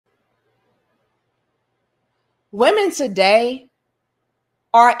Women today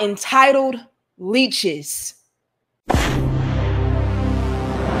are entitled leeches.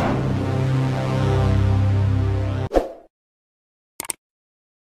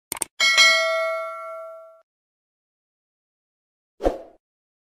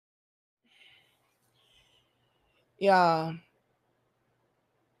 Yeah.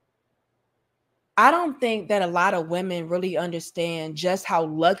 I don't think that a lot of women really understand just how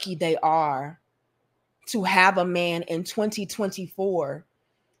lucky they are to have a man in 2024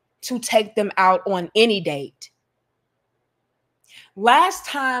 to take them out on any date. Last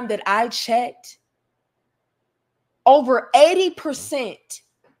time that I checked, over 80%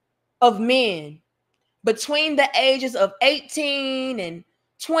 of men between the ages of 18 and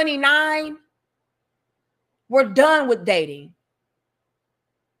 29 were done with dating.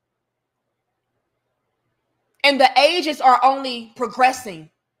 And the ages are only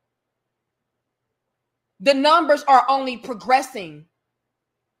progressing. The numbers are only progressing.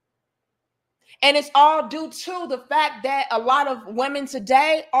 And it's all due to the fact that a lot of women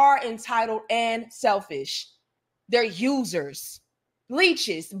today are entitled and selfish. They're users,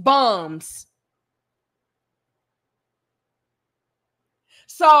 leeches, bums.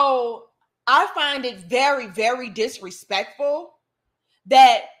 So I find it very, very disrespectful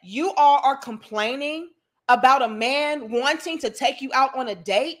that you all are complaining about a man wanting to take you out on a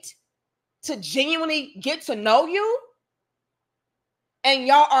date to genuinely get to know you. And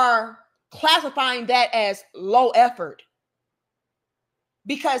y'all are classifying that as low effort.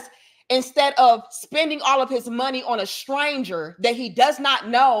 Because instead of spending all of his money on a stranger that he does not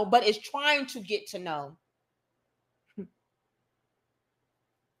know, but is trying to get to know,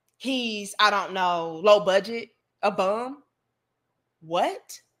 he's, I don't know, low budget, a bum.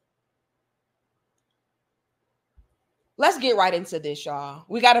 What? Let's get right into this, y'all.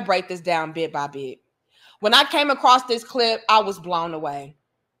 We got to break this down bit by bit. When I came across this clip, I was blown away.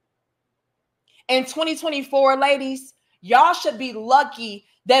 In 2024, ladies, y'all should be lucky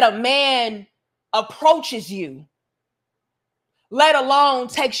that a man approaches you, let alone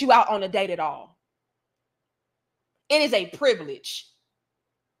takes you out on a date at all. It is a privilege.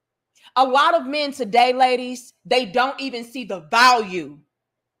 A lot of men today, ladies, they don't even see the value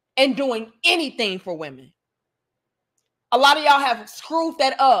in doing anything for women. A lot of y'all have screwed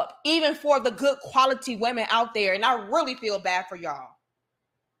that up, even for the good quality women out there. And I really feel bad for y'all.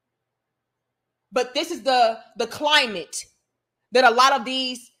 But this is the climate that a lot of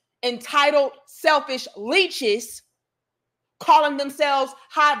these entitled, selfish leeches calling themselves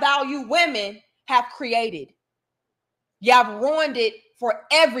high value women have created. Y'all have ruined it for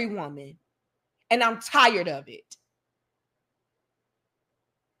every woman. And I'm tired of it.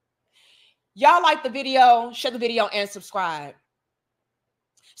 Y'all like the video, share the video, and subscribe.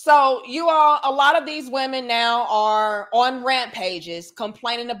 So you all, a lot of these women now are on rant pages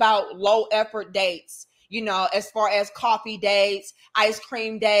complaining about low effort dates, you know, as far as coffee dates, ice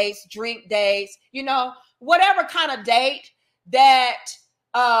cream dates, drink dates, you know, whatever kind of date that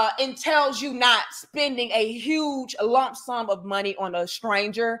entails you not spending a huge lump sum of money on a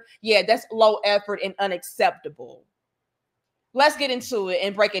stranger. Yeah, that's low effort and unacceptable. Let's get into it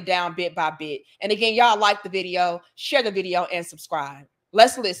and break it down bit by bit. And again, y'all like the video, share the video, and subscribe.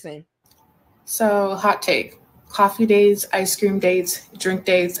 Let's listen. So, hot take. Coffee dates, ice cream dates, drink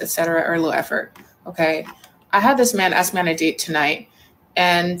dates, etc. are low effort. Okay. I had this man ask me on a date tonight,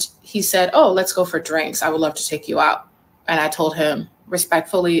 and he said, "Oh, let's go for drinks. I would love to take you out." And I told him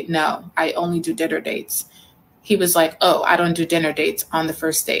respectfully, "No, I only do dinner dates." He was like, "Oh, I don't do dinner dates on the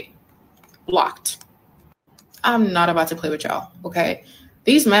first date." Blocked. I'm not about to play with y'all, okay?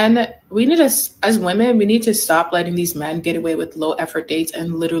 These men, we need to, as women, we need to stop letting these men get away with low effort dates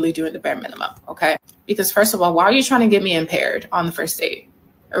and literally doing the bare minimum, okay? Because first of all, why are you trying to get me impaired on the first date?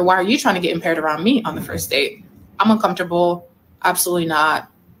 Or why are you trying to get impaired around me on the first date? I'm uncomfortable. Absolutely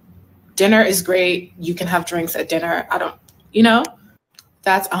not. Dinner is great. You can have drinks at dinner. I don't, you know,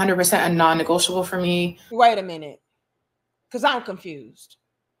 that's 100% a non-negotiable for me. Wait a minute, because I'm confused.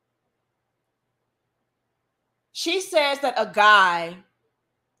 She says that a guy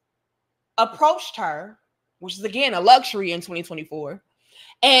approached her, which is again a luxury in 2024,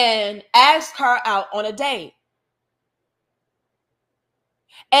 and asked her out on a date.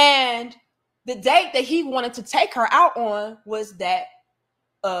 And the date that he wanted to take her out on was that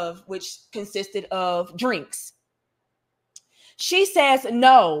of which consisted of drinks. She says,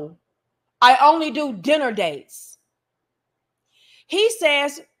 "No, I only do dinner dates." He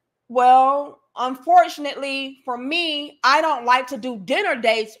says, "Well, unfortunately for me, I don't like to do dinner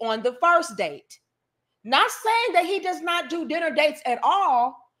dates on the first date." Not saying that he does not do dinner dates at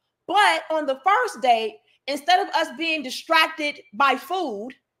all, but on the first date, instead of us being distracted by food,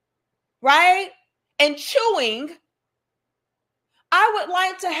 right, and chewing, I would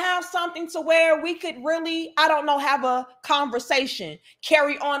like to have something to where we could really, I don't know, have a conversation,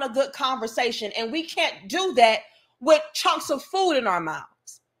 carry on a good conversation. And we can't do that with chunks of food in our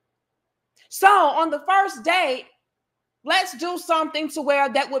mouths. So on the first date, let's do something to where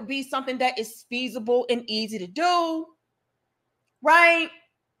that would be something that is feasible and easy to do, right?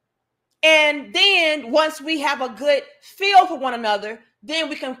 And then once we have a good feel for one another, then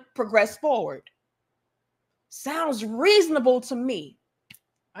we can progress forward. Sounds reasonable to me,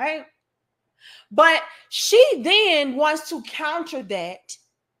 right? But she then wants to counter that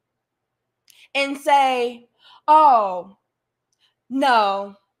and say, oh,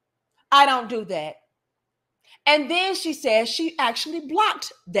 no, I don't do that. And then she says she actually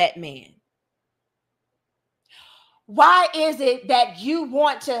blocked that man. Why is it that you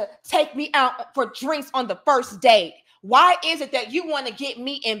want to take me out for drinks on the first date? Why is it that you want to get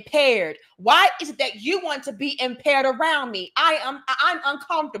me impaired? Why is it that you want to be impaired around me? I'm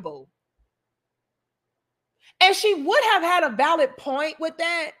uncomfortable. And she would have had a valid point with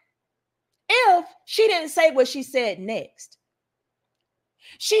that if she didn't say what she said next.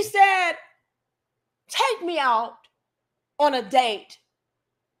 She said, take me out on a date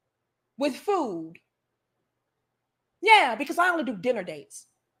with food. Yeah, because I only do dinner dates.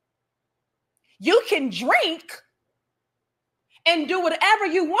 You can drink and do whatever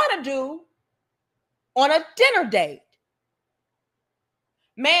you want to do on a dinner date.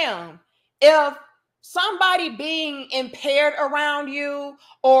 Ma'am, if somebody being impaired around you,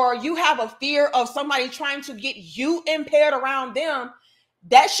 or you have a fear of somebody trying to get you impaired around them,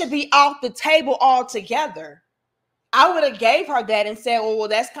 that should be off the table altogether. I would have gave her that and said, well,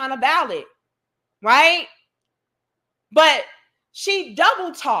 that's kind of valid, right? But she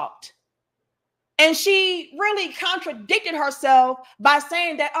double talked. And she really contradicted herself by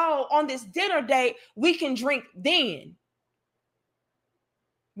saying that, oh, on this dinner date, we can drink then.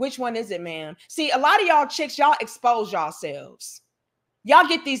 Which one is it, ma'am? See, a lot of y'all chicks, y'all expose yourselves. Y'all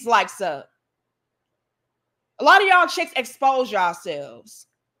get these likes up. A lot of y'all chicks expose yourselves.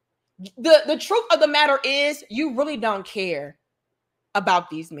 The truth of the matter is, you really don't care about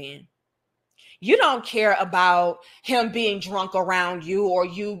these men. You don't care about him being drunk around you or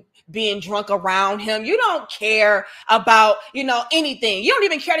you being drunk around him. You don't care about, anything. You don't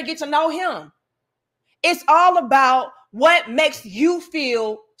even care to get to know him. It's all about what makes you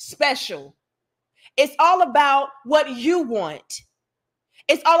feel special. It's all about what you want.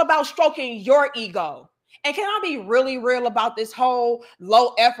 It's all about stroking your ego. And can I be really real about this whole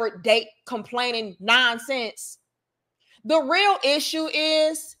low effort date complaining nonsense? The real issue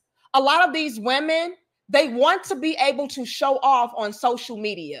is a lot of these women, they want to be able to show off on social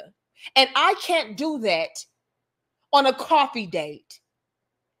media. And I can't do that on a coffee date.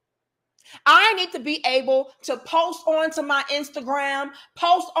 I need to be able to post onto my Instagram,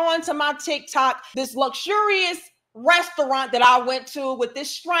 post onto my TikTok, this luxurious restaurant that I went to with this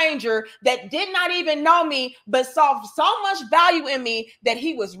stranger that did not even know me, but saw so much value in me that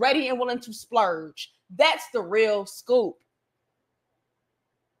he was ready and willing to splurge. That's the real scoop.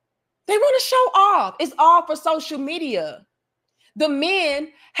 They want to show off. It's all for social media. The men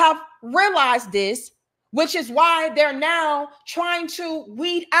have realized this, which is why they're now trying to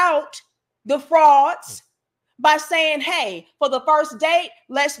weed out the frauds by saying, hey, for the first date,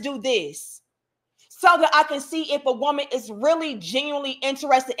 let's do this, so that I can see if a woman is really genuinely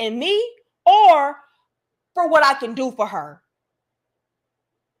interested in me or for what I can do for her,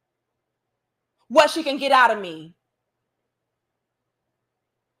 what she can get out of me,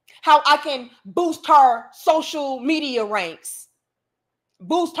 how I can boost her social media ranks,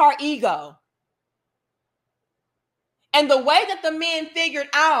 boost her ego. And the way that the men figured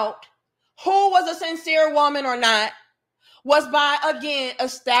out who was a sincere woman or not was by, again,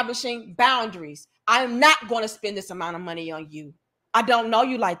 establishing boundaries. I'm not going to spend this amount of money on you. I don't know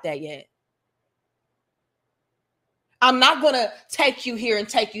you like that yet. I'm not going to take you here and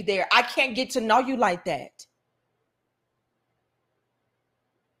take you there. I can't get to know you like that.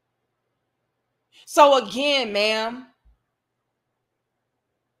 So again, ma'am,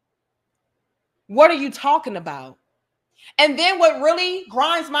 what are you talking about? And then what really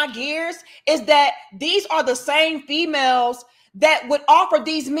grinds my gears is that these are the same females that would offer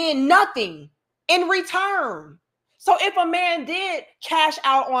these men nothing in return. So if a man did cash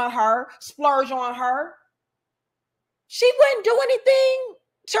out on her, splurge on her, she wouldn't do anything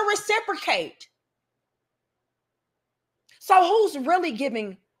to reciprocate. So who's really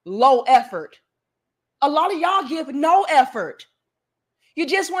giving low effort? A lot of y'all give no effort. You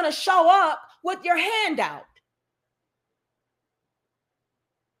just want to show up with your hand out.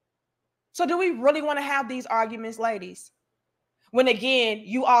 So do we really want to have these arguments, ladies? When again,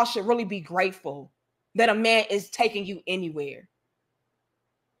 you all should really be grateful that a man is taking you anywhere.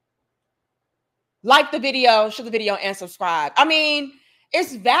 Like the video, share the video, and subscribe. I mean,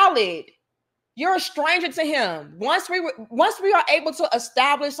 it's valid. You're a stranger to him. Once we are able to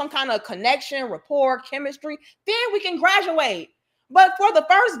establish some kind of connection, rapport, chemistry, then we can graduate. But for the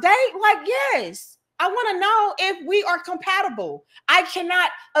first date, like, yes, I want to know if we are compatible. I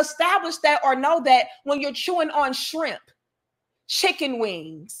cannot establish that or know that when you're chewing on shrimp, chicken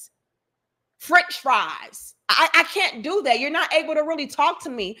wings, French fries. I can't do that. You're not able to really talk to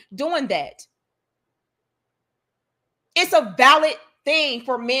me doing that. It's a valid thing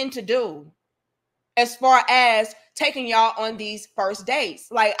for men to do as far as taking y'all on these first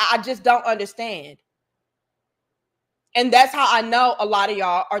dates. Like, I just don't understand. And that's how I know a lot of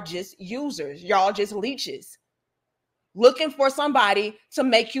y'all are just users. Y'all just leeches looking for somebody to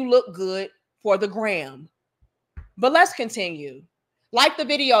make you look good for the gram. But let's continue. Like the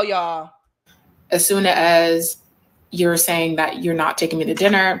video, y'all. As soon as you're saying that you're not taking me to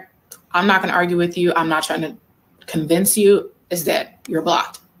dinner, I'm not going to argue with you. I'm not trying to convince you. Is that you're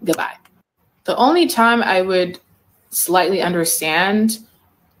blocked. Goodbye. The only time I would slightly understand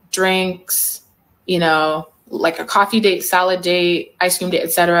drinks, you know, like a coffee date, salad date, ice cream date,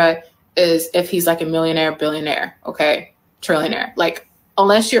 etc., is if he's like a millionaire, billionaire, okay, trillionaire. Like,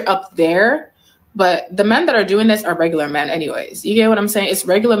 unless you're up there. But the men that are doing this are regular men anyways. You get what I'm saying? It's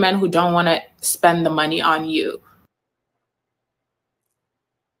regular men who don't want to spend the money on you.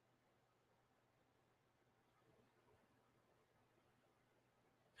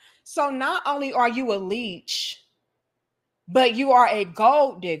 So not only are you a leech, but you are a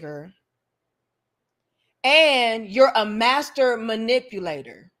gold digger and you're a master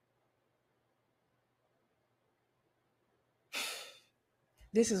manipulator.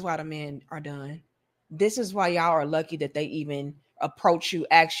 This is why the men are done. This is why y'all are lucky that they even approach you,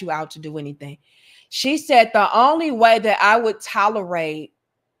 ask you out to do anything. She said the only way that I would tolerate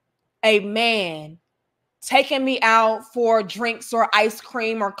a man taking me out for drinks or ice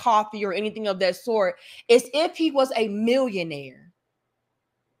cream or coffee or anything of that sort is if he was a millionaire.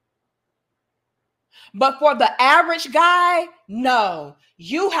 But for the average guy, no,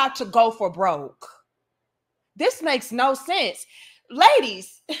 you have to go for broke. This makes no sense.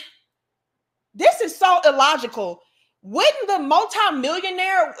 Ladies, this is so illogical. Wouldn't the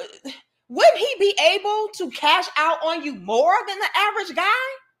multimillionaire, wouldn't he be able to cash out on you more than the average guy?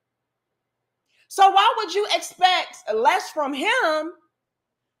 So why would you expect less from him,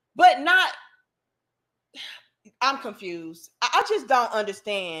 but not? I'm confused. I just don't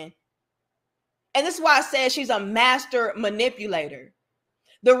understand. And this is why I said she's a master manipulator.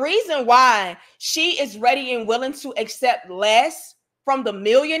 The reason why she is ready and willing to accept less from the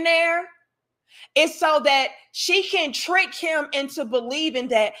millionaire is so that she can trick him into believing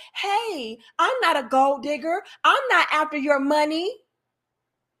that, hey, I'm not a gold digger. I'm not after your money.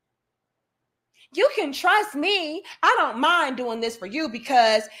 You can trust me. I don't mind doing this for you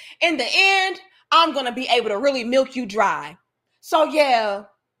because in the end, I'm going to be able to really milk you dry. So yeah,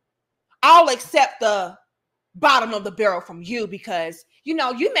 I'll accept the bottom of the barrel from you because, you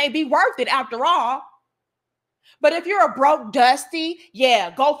know, you may be worth it after all. But if you're a broke dusty,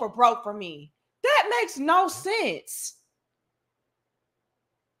 yeah, go for broke for me. That makes no sense.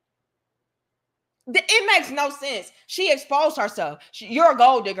 It makes no sense. She exposed herself. You're a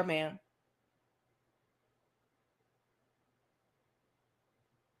gold digger, man.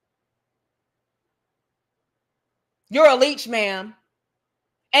 You're a leech, ma'am.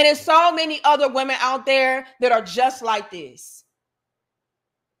 And there's so many other women out there that are just like this.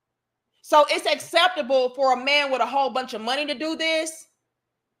 So it's acceptable for a man with a whole bunch of money to do this.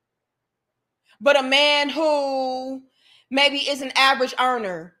 But a man who maybe is an average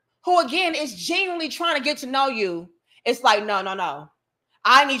earner, who again is genuinely trying to get to know you, it's like, no.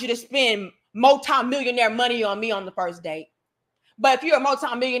 I need you to spend multi-millionaire money on me on the first date. But if you're a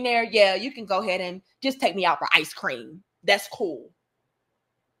multi-millionaire, yeah, you can go ahead and just take me out for ice cream. That's cool.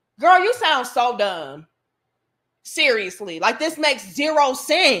 Girl, you sound so dumb. Seriously, like this makes zero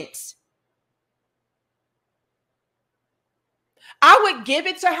sense. I would give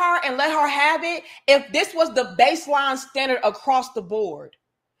it to her and let her have it if this was the baseline standard across the board.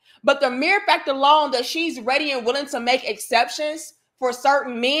 But the mere fact alone that she's ready and willing to make exceptions for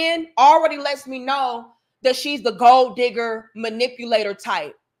certain men already lets me know that she's the gold digger manipulator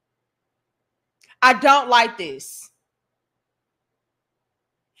type. I don't like this.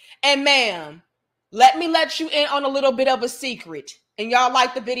 And ma'am, let me let you in on a little bit of a secret. and y'all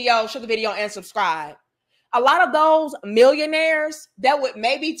like the video, share the video and subscribe. A lot of those millionaires that would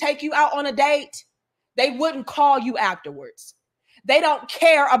maybe take you out on a date, they wouldn't call you afterwards. They don't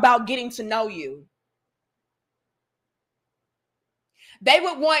care about getting to know you. They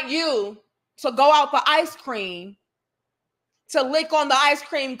would want you to go out for ice cream, to lick on the ice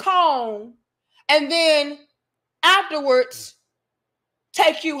cream cone, and then afterwards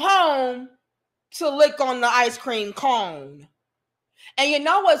take you home to lick on the ice cream cone. And you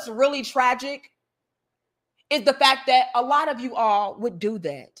know what's really tragic? Is the fact that a lot of you all would do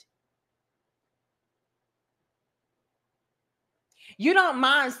that. You don't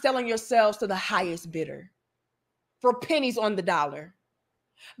mind selling yourselves to the highest bidder for pennies on the dollar.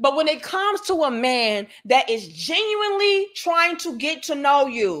 But when it comes to a man that is genuinely trying to get to know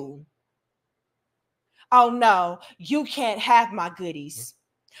you, oh no, you can't have my goodies.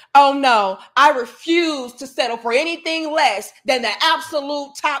 Oh no, I refuse to settle for anything less than the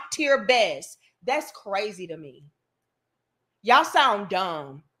absolute top tier best. That's crazy to me. Y'all sound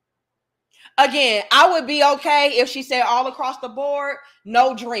dumb. Again, I would be okay if she said all across the board,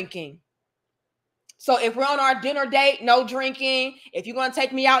 no drinking. So if we're on our dinner date, no drinking. If you're going to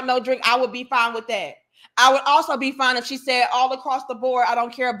take me out, no drink, I would be fine with that. I would also be fine if she said all across the board, I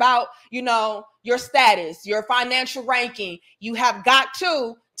don't care about, your status, your financial ranking. You have got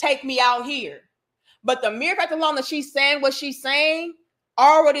to take me out here. But the mere fact alone that she's saying what she's saying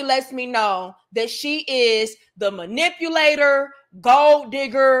already lets me know that she is the manipulator, gold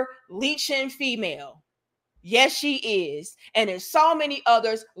digger, leeching female. Yes, she is. And there's so many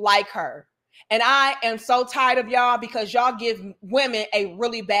others like her. And I am so tired of y'all because y'all give women a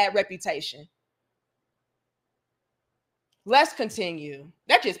really bad reputation. Let's continue.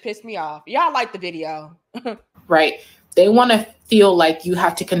 That just pissed me off. Y'all like the video. Right. They want to feel like you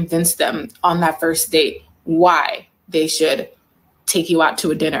have to convince them on that first date why they should take you out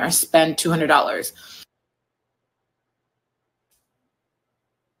to a dinner, spend $200.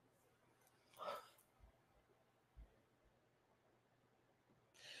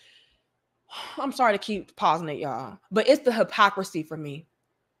 I'm sorry to keep pausing it, y'all, but it's the hypocrisy for me.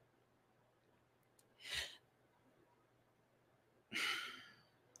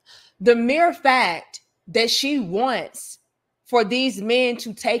 The mere fact that she wants for these men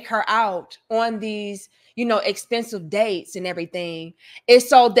to take her out on these, expensive dates and everything is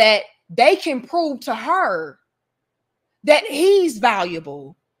so that they can prove to her that he's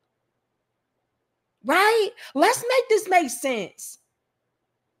valuable. Right? Let's make this make sense.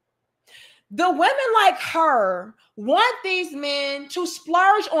 The women like her want these men to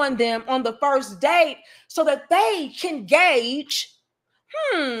splurge on them on the first date so that they can gauge,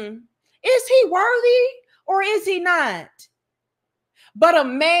 is he worthy or is he not? But a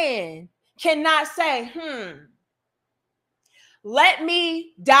man cannot say, let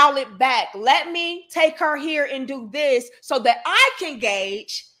me dial it back. Let me take her here and do this so that I can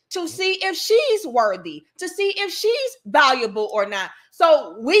gauge to see if she's worthy, to see if she's valuable or not.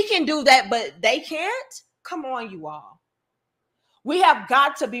 So we can do that, but they can't? Come on, you all. We have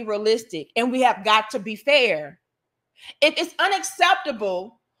got to be realistic and we have got to be fair. If it's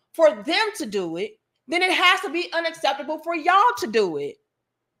unacceptable for them to do it, then it has to be unacceptable for y'all to do it.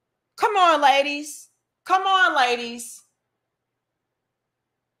 Come on, ladies. Come on, ladies.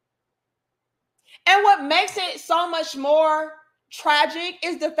 And what makes it so much more tragic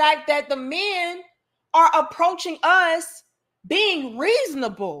is the fact that the men are approaching us being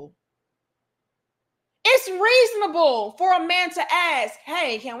reasonable. It's reasonable for a man to ask,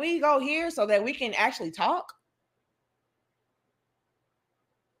 hey, can we go here so that we can actually talk?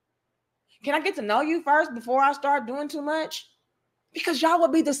 Can I get to know you first before I start doing too much? Because y'all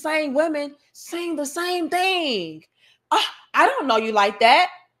would be the same women saying the same thing. I don't know you like that.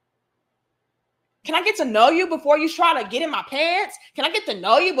 Can I get to know you before you try to get in my pants? Can I get to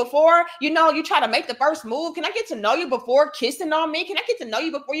know you before, you try to make the first move? Can I get to know you before kissing on me? Can I get to know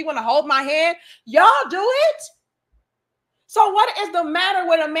you before you want to hold my hand? Y'all do it. So what is the matter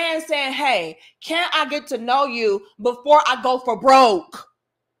with a man saying, hey, can I get to know you before I go for broke?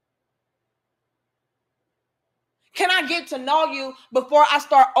 Can I get to know you before I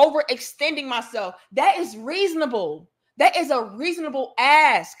start overextending myself? That is reasonable. That is a reasonable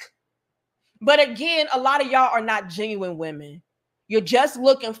ask. But again, a lot of y'all are not genuine women. You're just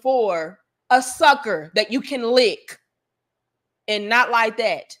looking for a sucker that you can lick and not like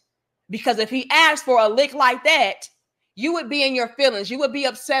that. Because if he asked for a lick like that, you would be in your feelings. You would be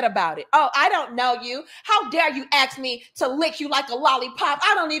upset about it. Oh, I don't know you. How dare you ask me to lick you like a lollipop?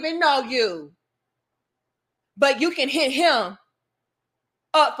 I don't even know you. But you can hit him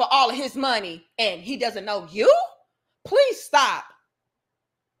up for all of his money and he doesn't know you? Please stop.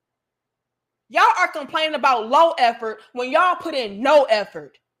 Y'all are complaining about low effort when y'all put in no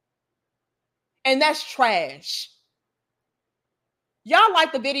effort. And that's trash. Y'all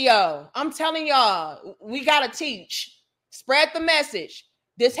like the video. I'm telling y'all, we got to teach. Spread the message.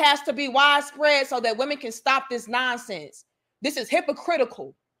 This has to be widespread so that women can stop this nonsense. This is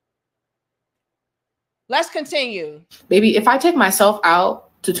hypocritical. Let's continue. Baby, if I take myself out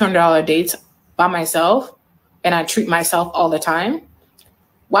to $200 dates by myself and I treat myself all the time,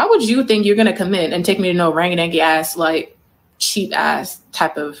 why would you think you're going to commit and take me to no rangy-dangy ass, like cheap ass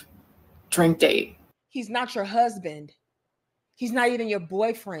type of drink date? He's not your husband. He's not even your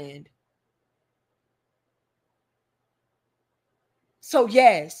boyfriend. So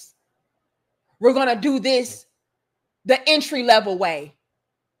yes, we're going to do this the entry level way.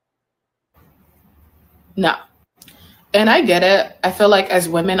 No. And I get it. I feel like as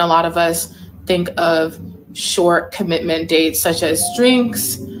women, a lot of us think of short commitment dates such as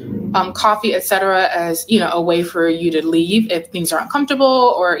drinks, coffee, etc., as, you know, a way for you to leave if things are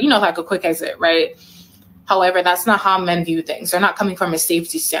uncomfortable or, you know, like a quick exit, right? However, that's not how men view things. They're not coming from a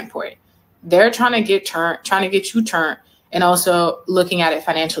safety standpoint. They're trying to get you turned, and also looking at it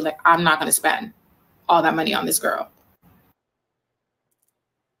financially. Like, I'm not going to spend all that money on this girl.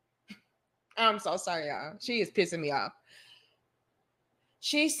 I'm so sorry, y'all. She is pissing me off.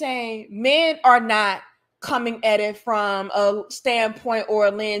 She's saying men are not coming at it from a standpoint or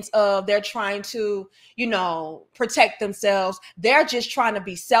a lens of they're trying to, you know, protect themselves. They're just trying to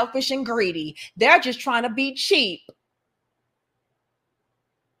be selfish and greedy. They're just trying to be cheap.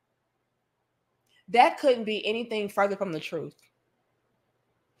 That couldn't be anything further from the truth.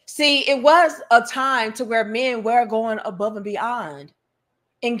 See, it was a time to where men were going above and beyond.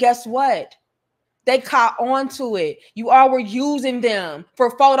 And guess what? They caught on to it. You all were using them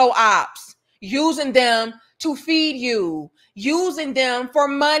for photo ops, using them to feed you, using them for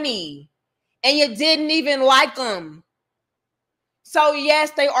money, and you didn't even like them. So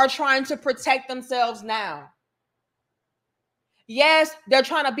yes, they are trying to protect themselves now. Yes, they're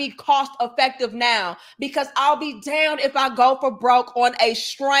trying to be cost effective now, because I'll be damned if I go for broke on a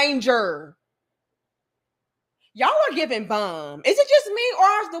stranger. Y'all are giving bum. Is it just me, or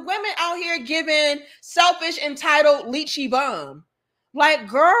are the women out here giving selfish, entitled, leechy bum? Like,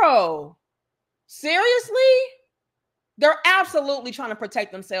 girl, seriously? They're absolutely trying to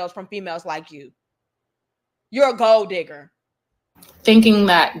protect themselves from females like you. You're a gold digger. Thinking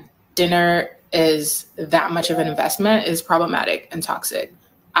that dinner is that much of an investment is problematic and toxic.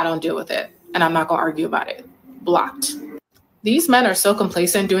 I don't deal with it, and I'm not going to argue about it. Blocked. These men are so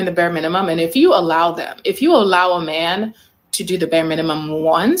complacent doing the bare minimum. And if you allow a man to do the bare minimum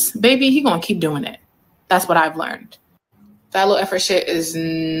once, baby, he going to keep doing it. That's what I've learned. That low effort shit is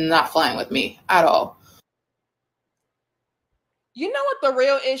not flying with me at all. You know what the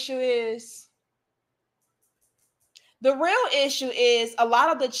real issue is? The real issue is a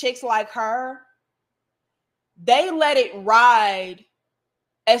lot of the chicks like her, they let it ride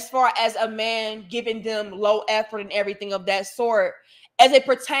as far as a man giving them low effort and everything of that sort, as it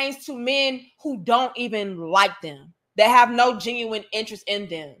pertains to men who don't even like them, that have no genuine interest in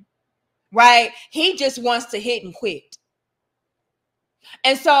them, right? He just wants to hit and quit.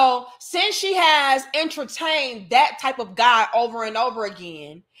 And so since she has entertained that type of guy over and over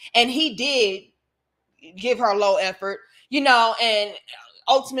again, and he did give her low effort, you know, and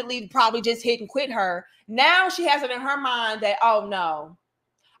ultimately probably just hit and quit her, now she has it in her mind that, oh no,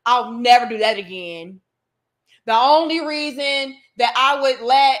 I'll never do that again. The only reason that I would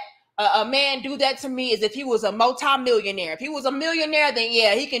let a man do that to me is if he was a multi-millionaire. If he was a millionaire, then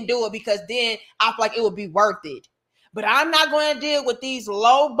yeah, he can do it, because then I feel like it would be worth it. But I'm not going to deal with these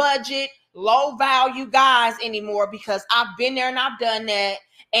low budget, low value guys anymore, because I've been there and I've done that,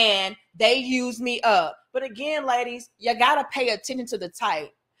 and they use me up. But again, ladies, you got to pay attention to the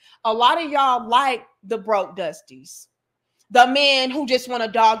type. A lot of y'all like the broke dusties. The men who just want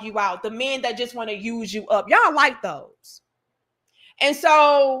to dog you out, the men that just want to use you up. Y'all like those. And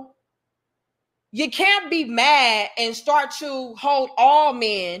so you can't be mad and start to hold all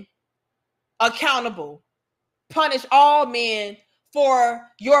men accountable, punish all men for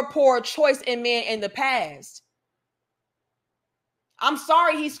your poor choice in men in the past. I'm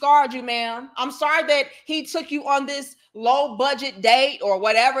sorry he scarred you, ma'am. I'm sorry that he took you on this low budget date or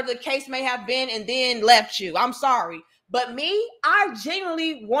whatever the case may have been and then left you. I'm sorry. But me, I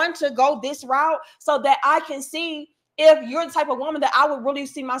genuinely want to go this route so that I can see if you're the type of woman that I would really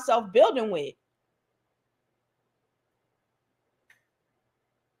see myself building with.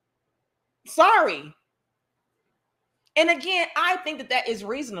 Sorry. And again, I think that that is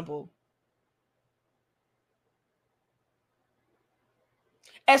reasonable.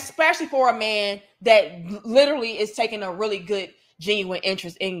 especially for a man that literally is taking a really good, genuine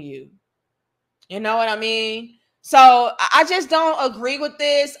interest in you. You know what I mean? So I just don't agree with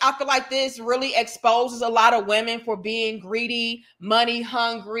this. I feel like this really exposes a lot of women for being greedy, money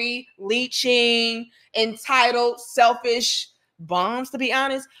hungry, leeching, entitled, selfish bums, to be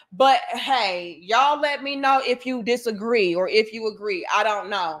honest. But hey, y'all let me know if you disagree or if you agree. I don't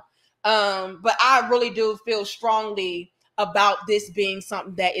know. But I really do feel strongly about this being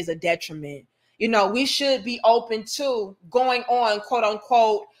something that is a detriment. You know, we should be open to going on, quote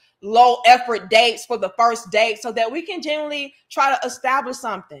unquote, low effort dates for the first date so that we can genuinely try to establish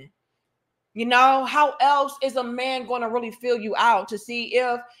something. You know, how else is a man going to really feel you out to see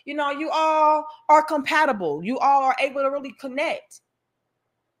if, you know, you all are compatible, you all are able to really connect?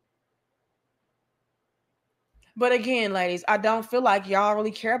 But again, ladies, I don't feel like y'all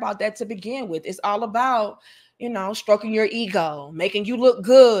really care about that to begin with. It's all about, you know, stroking your ego, making you look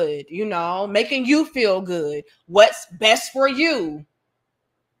good, you know, making you feel good. What's best for you?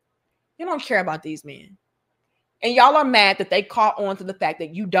 You don't care about these men. And y'all are mad that they caught on to the fact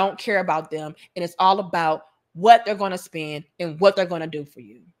that you don't care about them. And it's all about what they're going to spend and what they're going to do for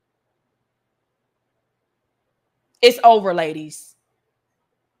you. It's over, ladies.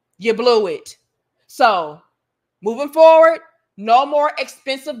 You blew it. So moving forward, no more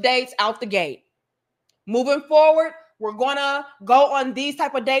expensive dates out the gate. Moving forward, we're going to go on these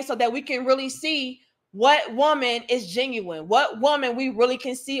type of dates so that we can really see what woman is genuine, what woman we really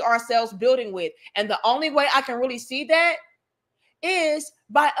can see ourselves building with. And the only way I can really see that is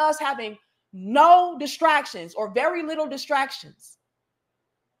by us having no distractions or very little distractions.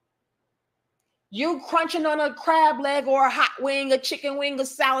 You crunching on a crab leg or a hot wing, a chicken wing, a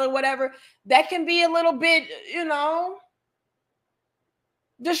salad, whatever, that can be a little bit, you know,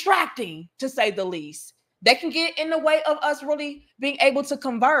 distracting, to say the least. That can get in the way of us really being able to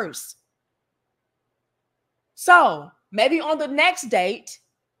converse. So maybe on the next date,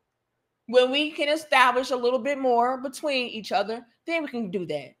 when we can establish a little bit more between each other, then we can do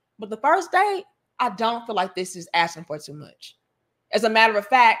that. But the first date, I don't feel like this is asking for too much. As a matter of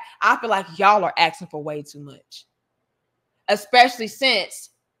fact, I feel like y'all are asking for way too much, especially since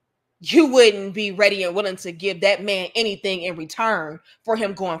you wouldn't be ready and willing to give that man anything in return for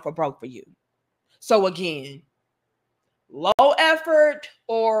him going for broke for you. So again, low effort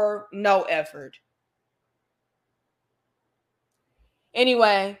or no effort.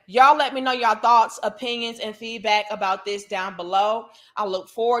 Anyway, y'all let me know your thoughts, opinions, and feedback about this down below. I look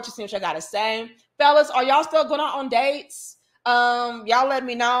forward to seeing what y'all got to say. Fellas, are y'all still going out on dates? Y'all let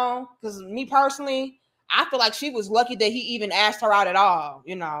me know, because me personally, I feel like she was lucky that he even asked her out at all.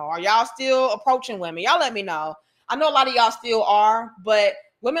 You know, are y'all still approaching women? Y'all let me know. I know a lot of y'all still are, but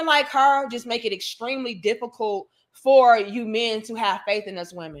women like her just make it extremely difficult for you men to have faith in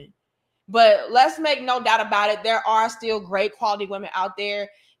us women. But let's make no doubt about it, there are still great quality women out there.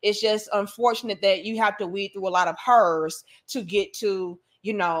 It's just unfortunate that you have to weed through a lot of hers to get to,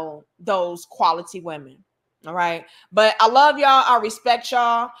 you know, those quality women. All right. But I love y'all. I respect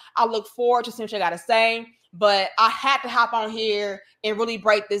y'all. I look forward to seeing what you got to say. But I had to hop on here and really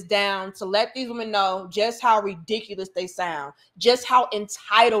break this down to let these women know just how ridiculous they sound, just how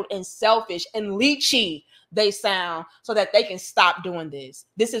entitled and selfish and leechy they sound, so that they can stop doing this.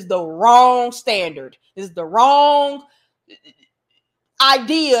 This is the wrong standard. This is the wrong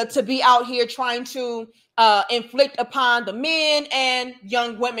idea to be out here trying to inflict upon the men and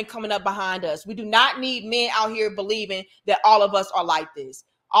young women coming up behind us. We do not need men out here believing that all of us are like this.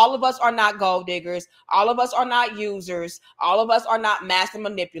 All of us are not gold diggers. All of us are not users. All of us are not master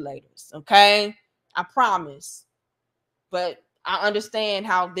manipulators. Okay? I promise. But I understand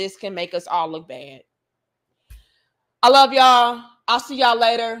how this can make us all look bad. I love y'all. I'll see y'all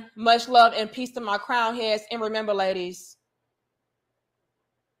later. Much love and peace to my crown heads. And remember, ladies,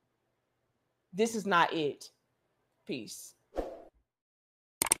 this is not it. Peace.